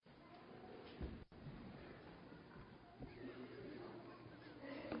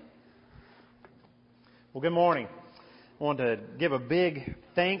Well, good morning. I want to give a big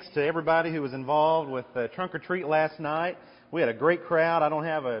thanks to everybody who was involved with the trunk or treat last night. We had a great crowd. I don't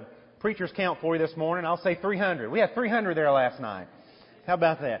have a preacher's count for you this morning. I'll say 300. We had 300 there last night. How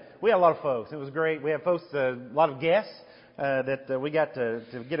about that? We had a lot of folks. It was great. We had folks, a lot of guests that we got to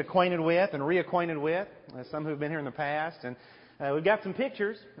get acquainted with and reacquainted with. Some who've been here in the past. And we've got some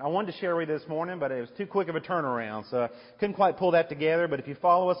pictures I wanted to share with you this morning, but it was too quick of a turnaround, so I couldn't quite pull that together. But if you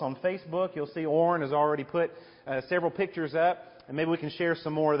follow us on Facebook, you'll see Orrin has already put several pictures up, and maybe we can share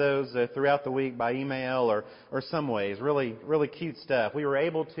some more of those throughout the week by email or some ways. Really, really cute stuff. We were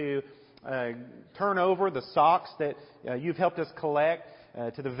able to turn over the socks that you've helped us collect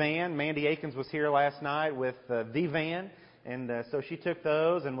to the van. Mandy Akins was here last night with the van, and so she took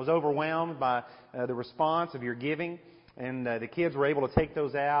those and was overwhelmed by the response of your giving. And the kids were able to take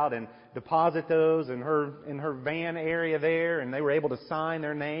those out and deposit those in her van area there, and they were able to sign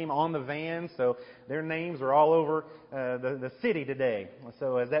their name on the van. So their names are all over the city today.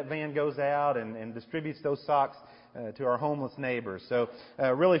 So as that van goes out and distributes those socks to our homeless neighbors. So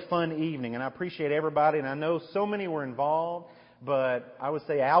really fun evening, and I appreciate everybody. And I know so many were involved, but I would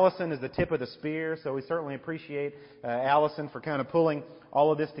say Allison is the tip of the spear. So we certainly appreciate Allison for kind of pulling all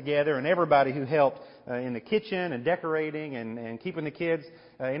of this together, and everybody who helped in the kitchen and decorating and keeping the kids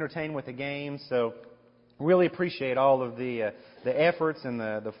entertained with the games. So really appreciate all of the efforts and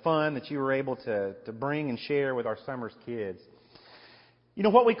the fun that you were able to bring and share with our summer's kids. You know,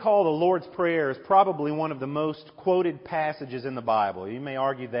 what we call the Lord's Prayer is probably one of the most quoted passages in the Bible. You may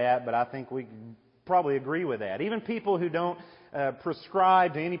argue that, but I think we probably agree with that. Even people who don't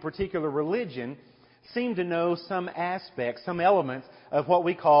prescribe to any particular religion seem to know some aspects, some elements of what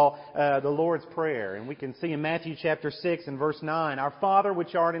we call the Lord's Prayer. And we can see in Matthew chapter 6 and verse 9, "Our Father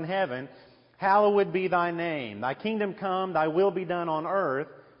which art in heaven, hallowed be thy name. Thy kingdom come, thy will be done on earth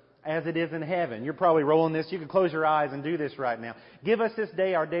as it is in heaven." You're probably rolling this. You can close your eyes and do this right now. "Give us this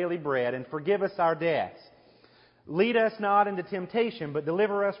day our daily bread, and forgive us our debts. Lead us not into temptation, but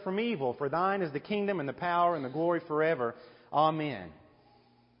deliver us from evil. For thine is the kingdom and the power and the glory forever. Amen."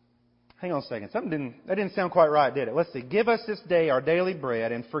 Hang on a second. That didn't sound quite right, did it? Let's see. "Give us this day our daily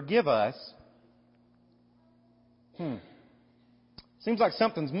bread, and forgive us." Seems like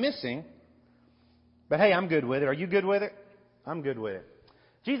something's missing. But hey, I'm good with it. Are you good with it? I'm good with it.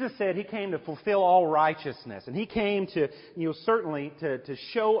 Jesus said He came to fulfill all righteousness. And He came to, certainly to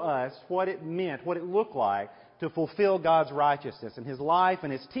show us what it meant, what it looked like to fulfill God's righteousness. And His life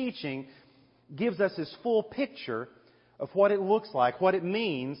and His teaching gives us His full picture of what it looks like, what it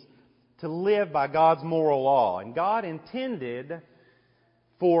means to live by God's moral law. And God intended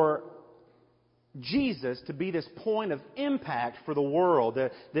for Jesus to be this point of impact for the world.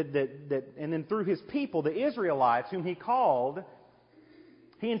 And then through His people, the Israelites, whom He called,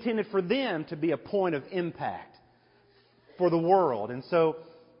 He intended for them to be a point of impact for the world. And so,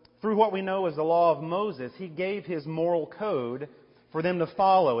 through what we know as the law of Moses, He gave His moral code for them to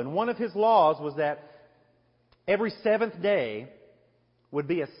follow. And one of His laws was that every seventh day would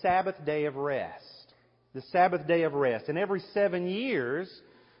be a Sabbath day of rest. The Sabbath day of rest. And every 7 years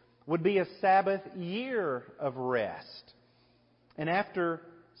would be a Sabbath year of rest. And after,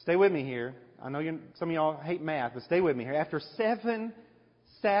 stay with me here, I know some of y'all hate math, but stay with me here. After 7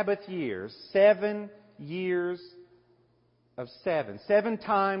 Sabbath years, 7 years of 7, 7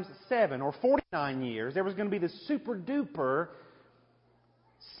 times 7, or 49 years, there was going to be this super duper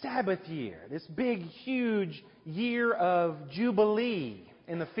Sabbath year, this big, huge year of Jubilee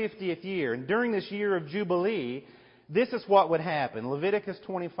in the 50th year. And during this year of Jubilee, this is what would happen. Leviticus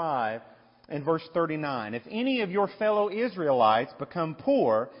 25 and verse 39. "If any of your fellow Israelites become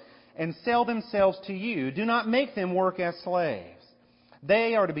poor and sell themselves to you, do not make them work as slaves.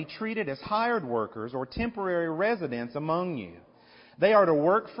 They are to be treated as hired workers or temporary residents among you. They are to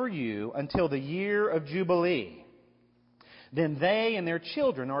work for you until the year of Jubilee. Then they and their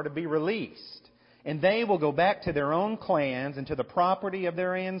children are to be released, and they will go back to their own clans and to the property of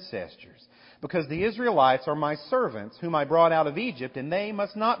their ancestors. Because the Israelites are my servants, whom I brought out of Egypt, and they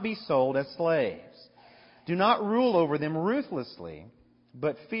must not be sold as slaves. Do not rule over them ruthlessly,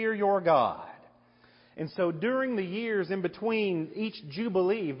 but fear your God." And so during the years in between each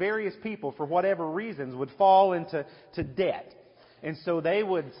Jubilee, various people, for whatever reasons, would fall into debt. And so they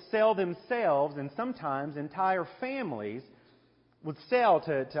would sell themselves, and sometimes entire families would sell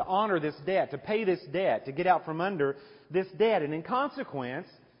to honor this debt, to pay this debt, to get out from under this debt. And in consequence,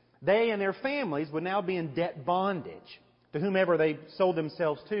 they and their families would now be in debt bondage to whomever they sold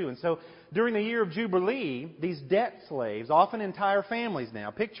themselves to. And so during the year of Jubilee, these debt slaves, often entire families now,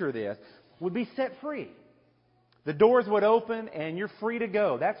 picture this, would be set free. The doors would open and you're free to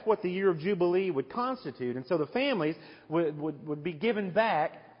go. That's what the year of Jubilee would constitute. And so the families would be given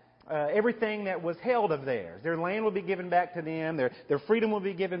back everything that was held of theirs. Their land would be given back to them. Their freedom would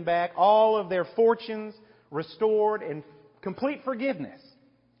be given back. All of their fortunes restored, and complete forgiveness.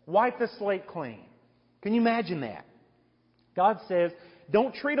 Wipe the slate clean. Can you imagine that? God says,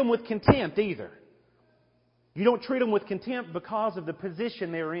 don't treat them with contempt either. You don't treat them with contempt because of the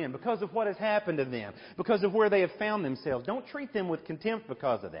position they're in, because of what has happened to them, because of where they have found themselves. Don't treat them with contempt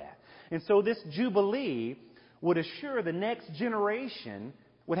because of that. And so this Jubilee would assure the next generation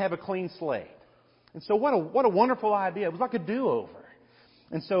would have a clean slate. And so what a wonderful idea. It was like a do-over.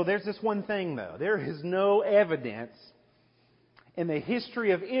 And so there's this one thing, though. There is no evidence in the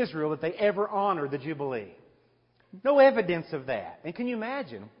history of Israel that they ever honored the Jubilee. No evidence of that. And can you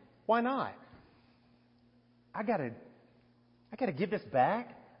imagine? Why not? I gotta give this back.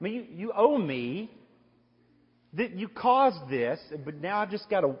 I mean, you owe me. That you caused this, but now I've just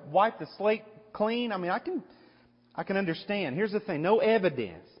got to wipe the slate clean. I mean, I can understand. Here's the thing: no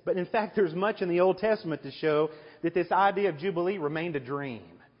evidence, but in fact, there's much in the Old Testament to show that this idea of Jubilee remained a dream.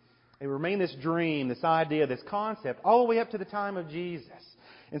 It remained this dream, this idea, this concept, all the way up to the time of Jesus.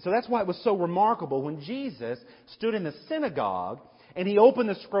 And so that's why it was so remarkable when Jesus stood in the synagogue and He opened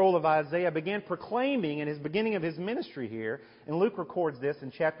the scroll of Isaiah, began proclaiming in His beginning of His ministry here, and Luke records this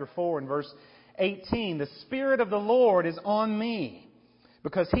in chapter 4 and verse 18, "The Spirit of the Lord is on me,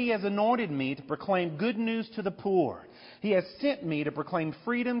 because He has anointed me to proclaim good news to the poor. He has sent me to proclaim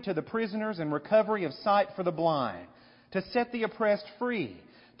freedom to the prisoners and recovery of sight for the blind, to set the oppressed free,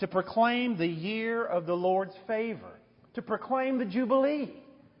 to proclaim the year of the Lord's favor," to proclaim the Jubilee.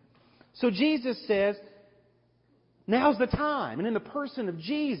 So Jesus says, now's the time. And in the person of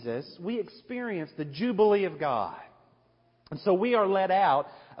Jesus, we experience the Jubilee of God. And so we are let out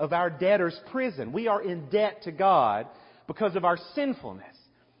of our debtor's prison. We are in debt to God because of our sinfulness,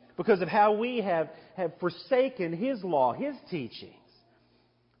 because of how we have forsaken His law, His teachings.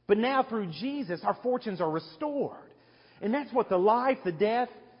 But now through Jesus, our fortunes are restored. And that's what the life, the death,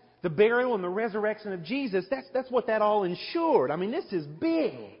 the burial, and the resurrection of Jesus, that's what that all ensured. I mean, this is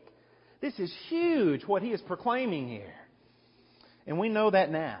big. This is huge, what He is proclaiming here. And we know that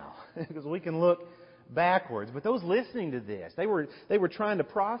now, because we can look backwards. But those listening to this, they were trying to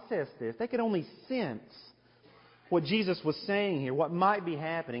process this. They could only sense what Jesus was saying here, what might be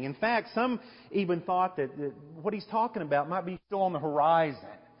happening. In fact, some even thought that what He's talking about might be still on the horizon.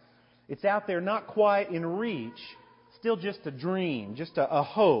 It's out there, not quite in reach, still just a dream, just a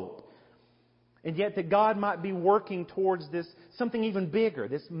hope. And yet that God might be working towards this, something even bigger,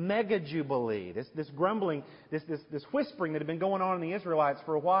 this mega jubilee, this grumbling, this whispering that had been going on in the Israelites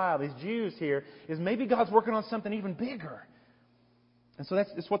for a while, these Jews here, is maybe God's working on something even bigger. And so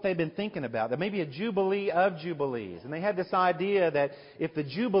that's what they've been thinking about. There may be a jubilee of jubilees. And they had this idea that if the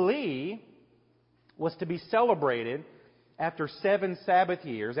jubilee was to be celebrated after 7 Sabbath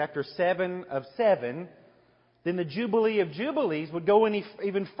years, after 7 of 7, then the jubilee of jubilees would go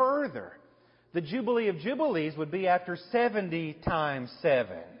even further. The Jubilee of Jubilees would be after 70 times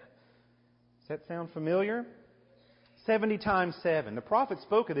 7. Does that sound familiar? 70 times 7. The prophet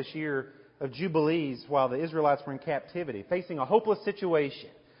spoke of this year of Jubilees while the Israelites were in captivity, facing a hopeless situation.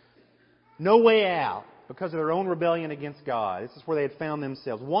 No way out because of their own rebellion against God. This is where they had found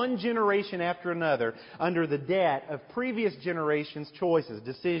themselves. One generation after another under the debt of previous generations' choices,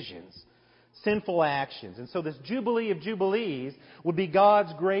 decisions, sinful actions. And so this Jubilee of Jubilees would be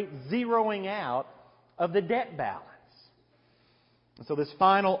God's great zeroing out of the debt balance. And so this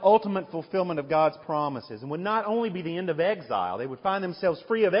final, ultimate fulfillment of God's promises, and would not only be the end of exile, they would find themselves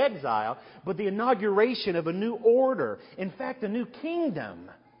free of exile, but the inauguration of a new order. In fact, a new kingdom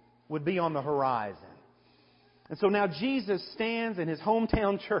would be on the horizon. And so now Jesus stands in His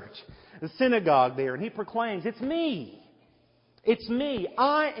hometown church, the synagogue there, and He proclaims, "It's me. It's me.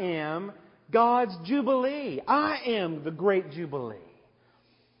 I am God's Jubilee. I am the great Jubilee."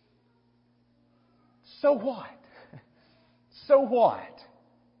 So what? So what?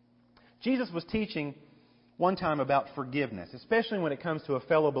 Jesus was teaching one time about forgiveness, especially when it comes to a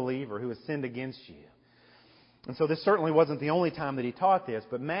fellow believer who has sinned against you. And so this certainly wasn't the only time that He taught this,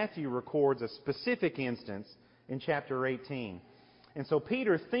 but Matthew records a specific instance in chapter 18. And so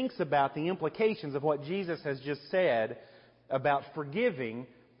Peter thinks about the implications of what Jesus has just said about forgiving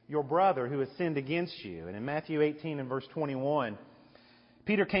your brother who has sinned against you. And in Matthew 18 and verse 21,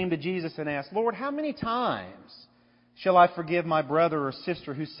 Peter came to Jesus and asked, "Lord, how many times shall I forgive my brother or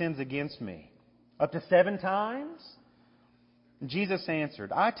sister who sins against me? Up to 7 times?" And Jesus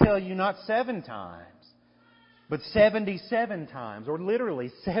answered, "I tell you, not 7 times, but 77 times," or literally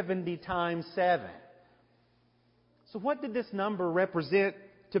 70 times 7. So what did this number represent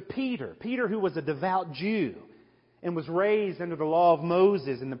to Peter? Peter, who was a devout Jew and was raised under the law of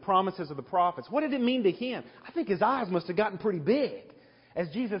Moses and the promises of the prophets. What did it mean to him? I think his eyes must have gotten pretty big as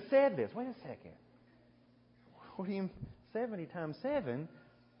Jesus said this. Wait a second. What do you 70 times 7?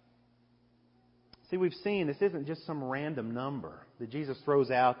 See, we've seen this isn't just some random number that Jesus throws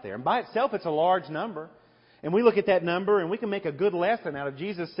out there. And by itself, it's a large number. And we look at that number and we can make a good lesson out of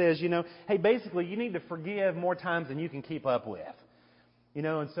Jesus says, hey, basically, you need to forgive more times than you can keep up with.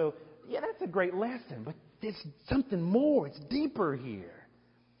 And so, that's a great lesson. But there's something more. It's deeper here.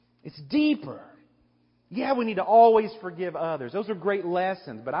 It's deeper. Yeah, we need to always forgive others. Those are great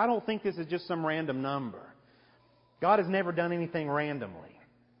lessons. But I don't think this is just some random number. God has never done anything randomly.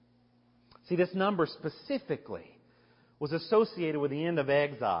 See, this number specifically was associated with the end of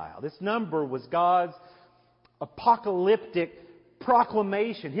exile. This number was God's apocalyptic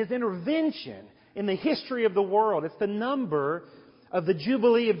proclamation, His intervention in the history of the world. It's the number of the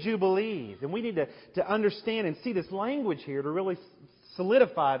Jubilee of Jubilees. And we need to understand and see this language here to really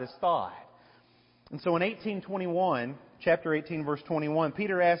solidify this thought. And so in chapter 18, verse 21,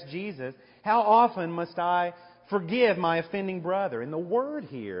 Peter asked Jesus, how often must I forgive my offending brother? And the word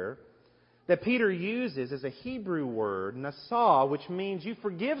here that Peter uses is a Hebrew word, nasah, which means you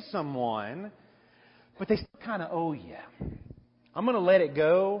forgive someone, but they still kind of owe you. I'm going to let it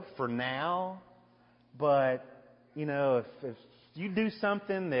go for now, but, if you do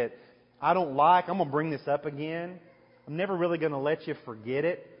something that I don't like, I'm going to bring this up again. I'm never really going to let you forget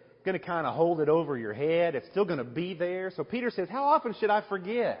it. I'm going to kind of hold it over your head. It's still going to be there. So Peter says, how often should I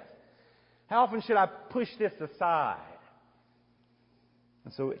forgive? How often should I push this aside?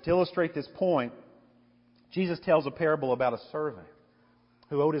 And so to illustrate this point, Jesus tells a parable about a servant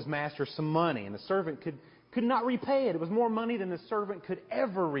who owed his master some money, and the servant could not repay it. It was more money than the servant could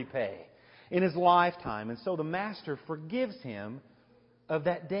ever repay in his lifetime. And so the master forgives him of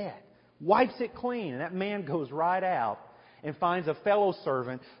that debt, wipes it clean, and that man goes right out and finds a fellow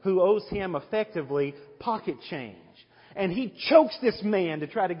servant who owes him effectively pocket change. And he chokes this man to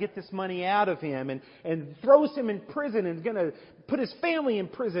try to get this money out of him and throws him in prison and is going to put his family in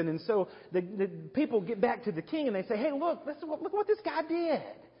prison. And so the people get back to the king and they say, hey, look what this guy did.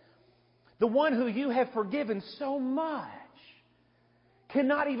 The one who you have forgiven so much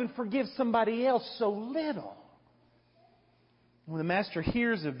cannot even forgive somebody else so little. When the master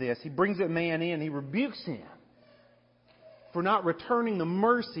hears of this, he brings that man in, he rebukes him for not returning the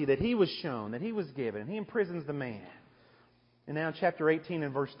mercy that he was shown, that he was given. And he imprisons the man. And now in chapter 18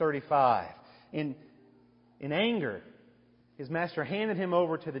 and verse 35, in anger, his master handed him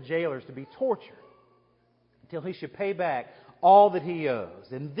over to the jailers to be tortured until he should pay back all that he owes.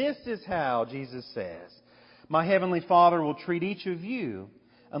 And this is how, Jesus says, my heavenly Father will treat each of you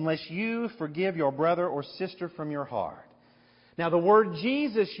unless you forgive your brother or sister from your heart. Now the word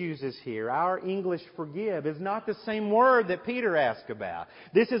Jesus uses here, our English forgive, is not the same word that Peter asked about.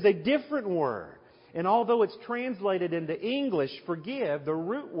 This is a different word. And although it's translated into English, forgive, the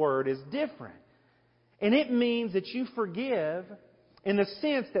root word is different. And it means that you forgive in the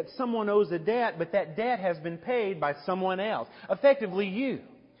sense that someone owes a debt, but that debt has been paid by someone else. Effectively, you.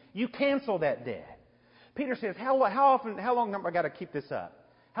 You cancel that debt. Peter says, how long have I got to keep this up?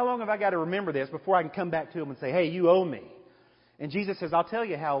 How long have I got to remember this before I can come back to him and say, hey, you owe me? And Jesus says, I'll tell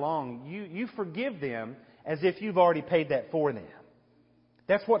you how long. You forgive them as if you've already paid that for them.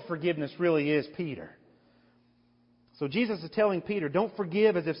 That's what forgiveness really is, Peter. So Jesus is telling Peter, don't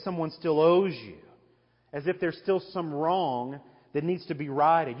forgive as if someone still owes you, as if there's still some wrong that needs to be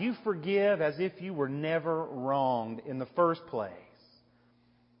righted. You forgive as if you were never wronged in the first place.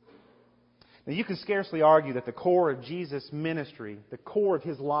 Now, you can scarcely argue that the core of Jesus' ministry, the core of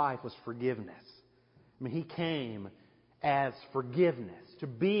His life was forgiveness. I mean, He came as forgiveness, to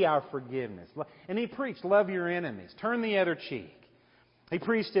be our forgiveness. And He preached, love your enemies, turn the other cheek. He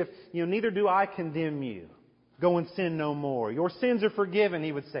preached, neither do I condemn you. Go and sin no more. Your sins are forgiven,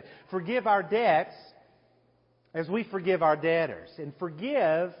 He would say. Forgive our debts as we forgive our debtors. And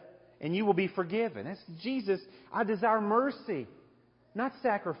forgive, and you will be forgiven. That's Jesus. I desire mercy, not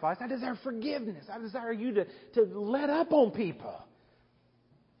sacrifice. I desire forgiveness. I desire you to let up on people.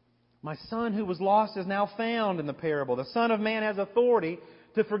 My son who was lost is now found in the parable. The Son of Man has authority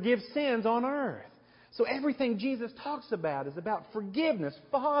to forgive sins on earth. So everything Jesus talks about is about forgiveness.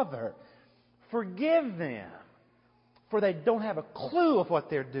 Father, forgive them, for they don't have a clue of what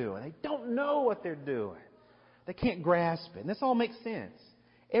they're doing. They don't know what they're doing. They can't grasp it. And this all makes sense.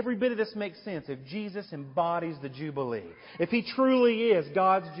 Every bit of this makes sense if Jesus embodies the Jubilee. If He truly is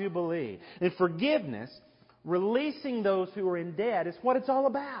God's Jubilee. And forgiveness, releasing those who are in debt, is what it's all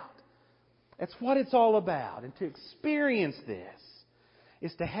about. That's what it's all about. And to experience this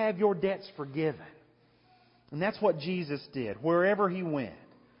is to have your debts forgiven. And that's what Jesus did wherever He went.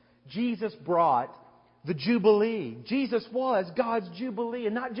 Jesus brought the Jubilee. Jesus was God's Jubilee,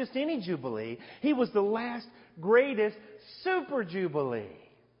 and not just any Jubilee. He was the last, greatest Super Jubilee.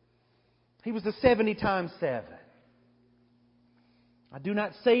 He was the 70 times 7. I do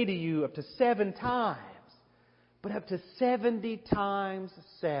not say to you up to 7 times, but up to 70 times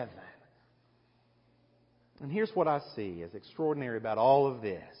 7. And here's what I see as extraordinary about all of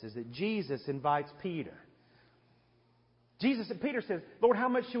this, is that Jesus invites Peter. Peter says, Lord, how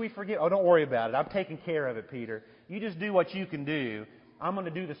much should we forgive? Oh, don't worry about it. I'm taking care of it, Peter. You just do what you can do. I'm going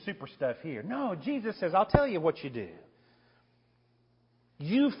to do the super stuff here. No, Jesus says, I'll tell you what you do.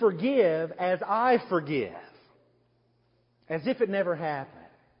 You forgive as I forgive. As if it never happened.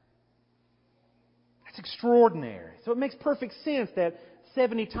 That's extraordinary. So it makes perfect sense that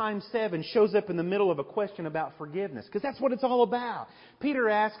 70 times 7 shows up in the middle of a question about forgiveness. Because that's what it's all about. Peter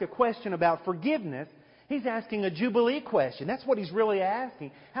asked a question about forgiveness. He's asking a Jubilee question. That's what he's really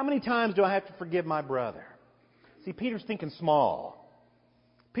asking. How many times do I have to forgive my brother? See, Peter's thinking small.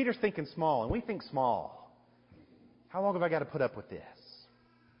 Peter's thinking small, and we think small. How long have I got to put up with this?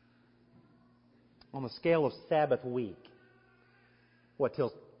 On the scale of Sabbath week. What,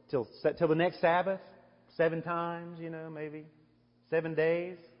 till the next Sabbath? 7 times, maybe. 7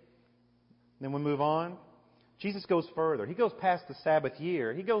 days. Then we move on. Jesus goes further. He goes past the Sabbath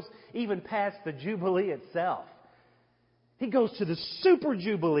year. He goes even past the Jubilee itself. He goes to the Super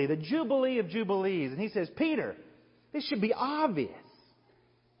Jubilee, the Jubilee of Jubilees. And He says, Peter, this should be obvious.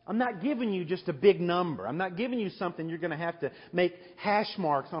 I'm not giving you just a big number. I'm not giving you something you're going to have to make hash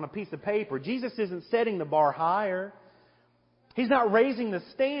marks on a piece of paper. Jesus isn't setting the bar higher. He's not raising the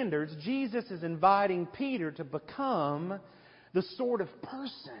standards. Jesus is inviting Peter to become the sort of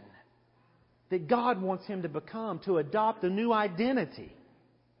person that God wants him to become, to adopt a new identity.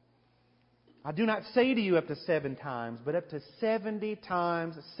 I do not say to you up to 7 times, but up to 70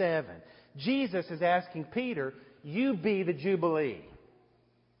 times 7. Jesus is asking Peter, you be the Jubilee.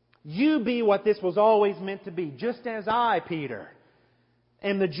 You be what this was always meant to be, just as I, Peter,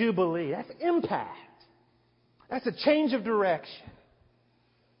 am the Jubilee. That's impact. That's a change of direction.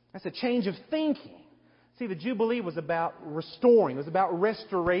 That's a change of thinking. See, the Jubilee was about restoring. It was about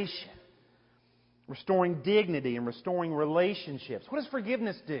restoration. Restoring dignity and restoring relationships. What does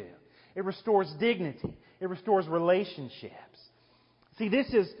forgiveness do? It restores dignity. It restores relationships. See, this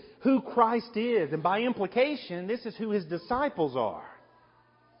is who Christ is. And by implication, this is who His disciples are.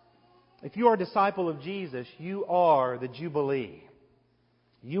 If you are a disciple of Jesus, you are the Jubilee.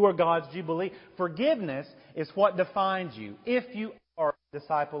 You are God's Jubilee. Forgiveness is what defines you if you are a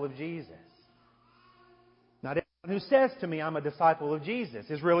disciple of Jesus. Not everyone who says to me, I'm a disciple of Jesus,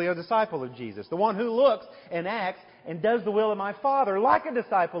 is really a disciple of Jesus. The one who looks and acts and does the will of my Father like a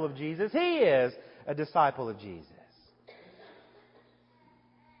disciple of Jesus, he is a disciple of Jesus.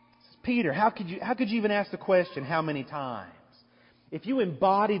 Peter, how could you even ask the question, how many times? If you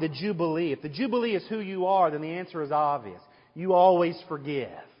embody the Jubilee, if the Jubilee is who you are, then the answer is obvious. You always forgive.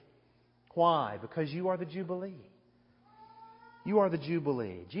 Why? Because you are the Jubilee. You are the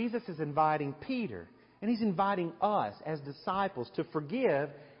Jubilee. Jesus is inviting Peter, and He's inviting us as disciples to forgive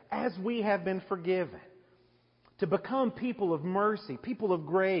as we have been forgiven. To become people of mercy, people of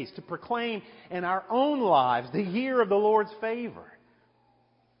grace, to proclaim in our own lives the year of the Lord's favor.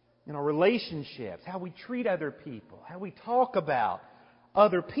 In our relationships, how we treat other people, how we talk about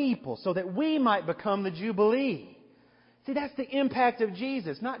other people, so that we might become the Jubilee. See, that's the impact of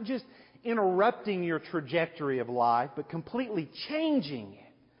Jesus. Not just interrupting your trajectory of life, but completely changing it.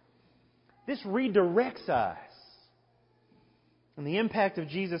 This redirects us. And the impact of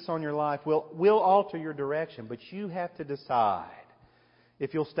Jesus on your life will alter your direction, but you have to decide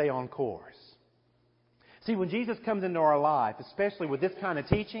if you'll stay on course. See, when Jesus comes into our life, especially with this kind of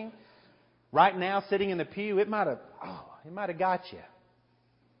teaching, right now, sitting in the pew, it might have got you.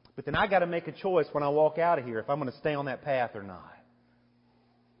 But then I got to make a choice when I walk out of here if I'm going to stay on that path or not.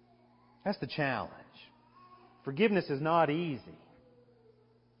 That's the challenge. Forgiveness is not easy,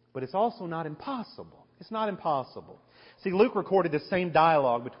 but it's also not impossible. It's not impossible. See, Luke recorded the same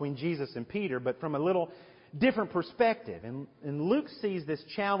dialogue between Jesus and Peter, but from a little different perspective. And Luke sees this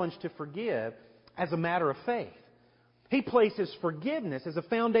challenge to forgive as a matter of faith. He places forgiveness as a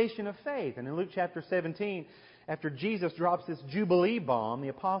foundation of faith. And in Luke chapter 17, after Jesus drops this Jubilee bomb, the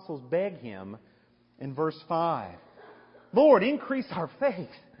apostles beg Him in verse 5, Lord, increase our faith.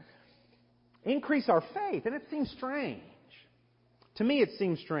 Increase our faith. And it seems strange. To me it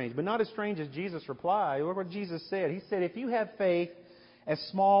seems strange, but not as strange as Jesus' reply. Look what Jesus said. He said, if you have faith as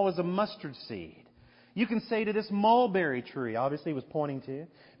small as a mustard seed. You can say to this mulberry tree, obviously he was pointing to,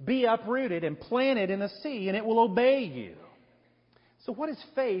 be uprooted and planted in the sea, and it will obey you. So what has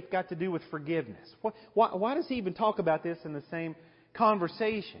faith got to do with forgiveness? Why does he even talk about this in the same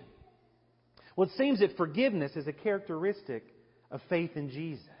conversation? Well, it seems that forgiveness is a characteristic of faith in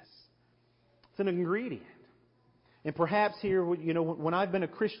Jesus. It's an ingredient. And perhaps here, when I've been a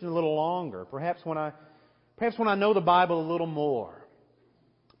Christian a little longer, perhaps when I know the Bible a little more,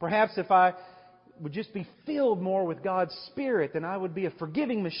 perhaps if I would just be filled more with God's Spirit, then I would be a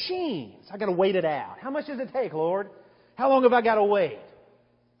forgiving machine. So I got to wait it out. How much does it take, Lord? How long have I got to wait?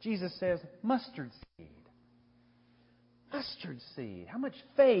 Jesus says, mustard seed. Mustard seed. How much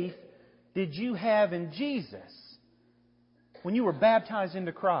faith did you have in Jesus when you were baptized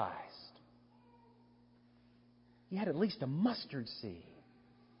into Christ? You had at least a mustard seed.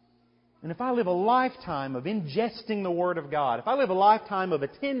 And if I live a lifetime of ingesting the Word of God, if I live a lifetime of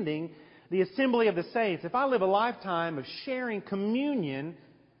attending the assembly of the saints, if I live a lifetime of sharing communion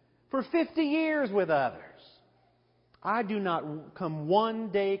for 50 years with others, I do not come one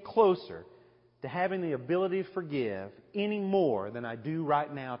day closer to having the ability to forgive any more than I do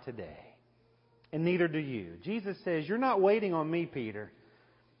right now today. And neither do you. Jesus says, you're not waiting on me, Peter.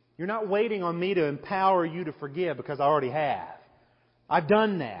 You're not waiting on me to empower you to forgive because I already have. I've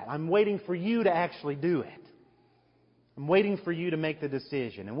done that. I'm waiting for you to actually do it. I'm waiting for you to make the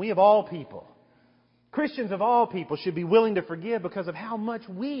decision. And we of all people, Christians of all people, should be willing to forgive because of how much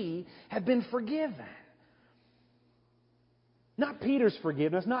we have been forgiven. Not Peter's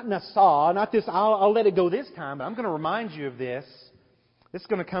forgiveness, not Nassau, not this, I'll let it go this time, but I'm going to remind you of this. This is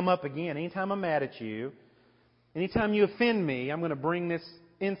going to come up again. Anytime I'm mad at you, anytime you offend me, I'm going to bring this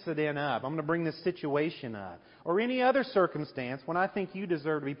incident up. I'm going to bring this situation up. Or any other circumstance when I think you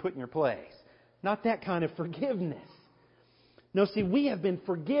deserve to be put in your place. Not that kind of forgiveness. No, see, we have been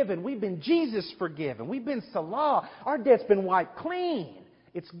forgiven. We've been Jesus forgiven. We've been Salah. Our debt's been wiped clean.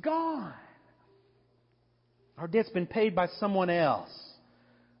 It's gone. Our debt's been paid by someone else.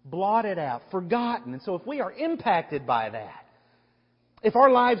 Blotted out, forgotten. And so if we are impacted by that, if our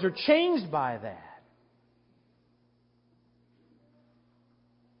lives are changed by that,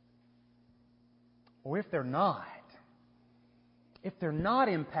 or if they're not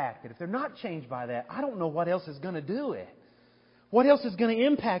impacted, if they're not changed by that, I don't know what else is going to do it. What else is going to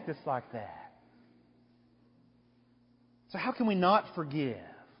impact us like that? So how can we not forgive?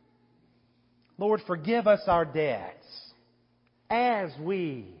 Lord, forgive us our debts as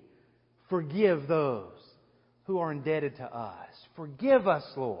we forgive those who are indebted to us. Forgive us,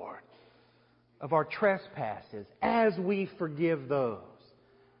 Lord, of our trespasses as we forgive those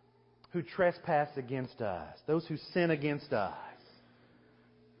who trespass against us, those who sin against us.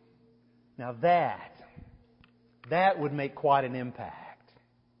 Now that would make quite an impact.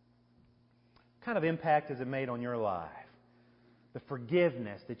 What kind of impact has it made on your life? The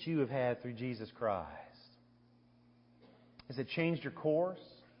forgiveness that you have had through Jesus Christ. Has it changed your course?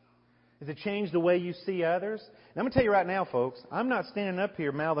 Has it changed the way you see others? And I'm going to tell you right now, folks, I'm not standing up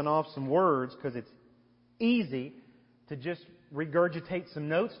here mouthing off some words because it's easy to just regurgitate some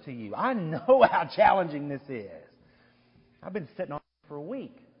notes to you. I know how challenging this is. I've been sitting on it for a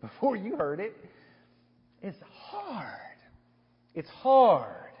week before you heard it. It's hard. It's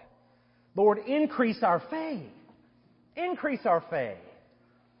hard. Lord, increase our faith. Increase our faith.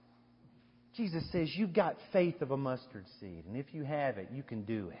 Jesus says you've got faith of a mustard seed, and if you have it, you can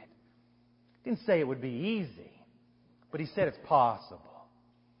do it. He didn't say it would be easy, but He said it's possible.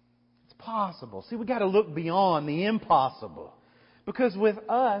 It's possible. See, we've got to look beyond the impossible. Because with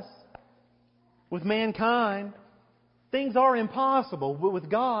us, with mankind, things are impossible. But with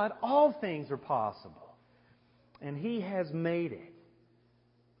God, all things are possible. And He has made it,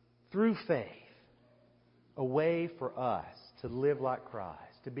 through faith, a way for us to live like Christ,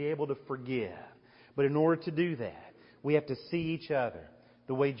 to be able to forgive. But in order to do that, we have to see each other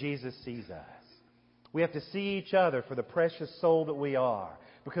the way Jesus sees us. We have to see each other for the precious soul that we are.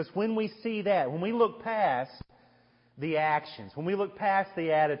 Because when we see that, when we look past the actions, when we look past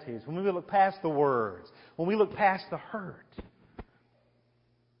the attitudes, when we look past the words, when we look past the hurt,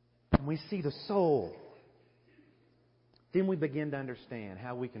 and we see the soul, then we begin to understand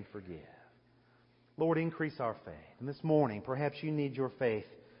how we can forgive. Lord, increase our faith. And this morning, perhaps you need your faith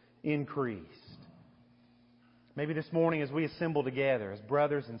increased. Maybe this morning as we assemble together as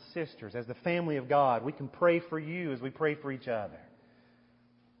brothers and sisters, as the family of God, we can pray for you as we pray for each other.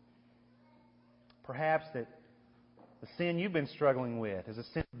 Perhaps that the sin you've been struggling with is a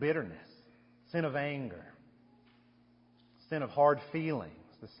sin of bitterness, sin of anger, sin of hard feelings,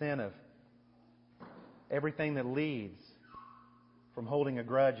 the sin of everything that leads from holding a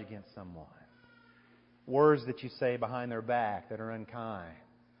grudge against someone. Words that you say behind their back that are unkind.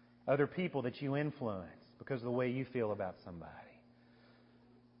 Other people that you influence because of the way you feel about somebody.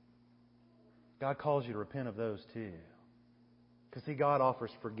 God calls you to repent of those too. Because, see, God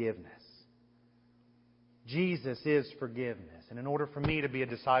offers forgiveness. Jesus is forgiveness. And in order for me to be a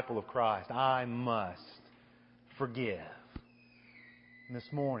disciple of Christ, I must forgive. And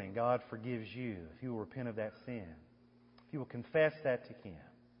this morning, God forgives you if you will repent of that sin. If you will confess that to Him.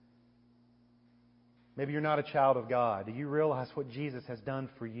 Maybe you're not a child of God. Do you realize what Jesus has done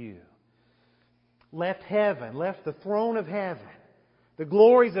for you? Left heaven, left the throne of heaven, the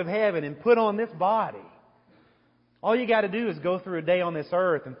glories of heaven, and put on this body. All you got to do is go through a day on this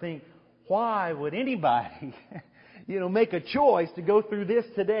earth and think, why would anybody, make a choice to go through this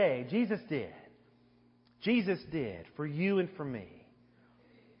today? Jesus did. Jesus did for you and for me.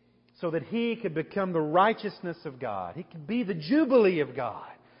 So that He could become the righteousness of God. He could be the jubilee of God.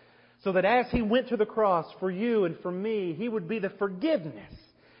 So that as He went to the cross for you and for me, He would be the forgiveness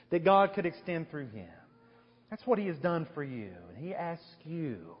that God could extend through Him. That's what He has done for you. And He asks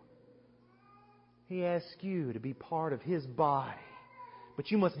you to be part of His body. But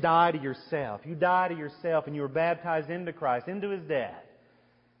you must die to yourself. You die to yourself and you are baptized into Christ, into His death,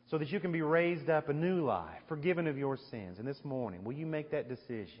 so that you can be raised up a new life, forgiven of your sins. And this morning, will you make that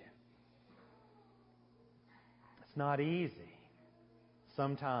decision? It's not easy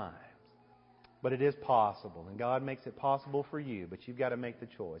sometimes, but it is possible. And God makes it possible for you, but you've got to make the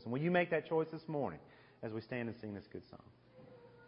choice. And will you make that choice this morning as we stand and sing this good song?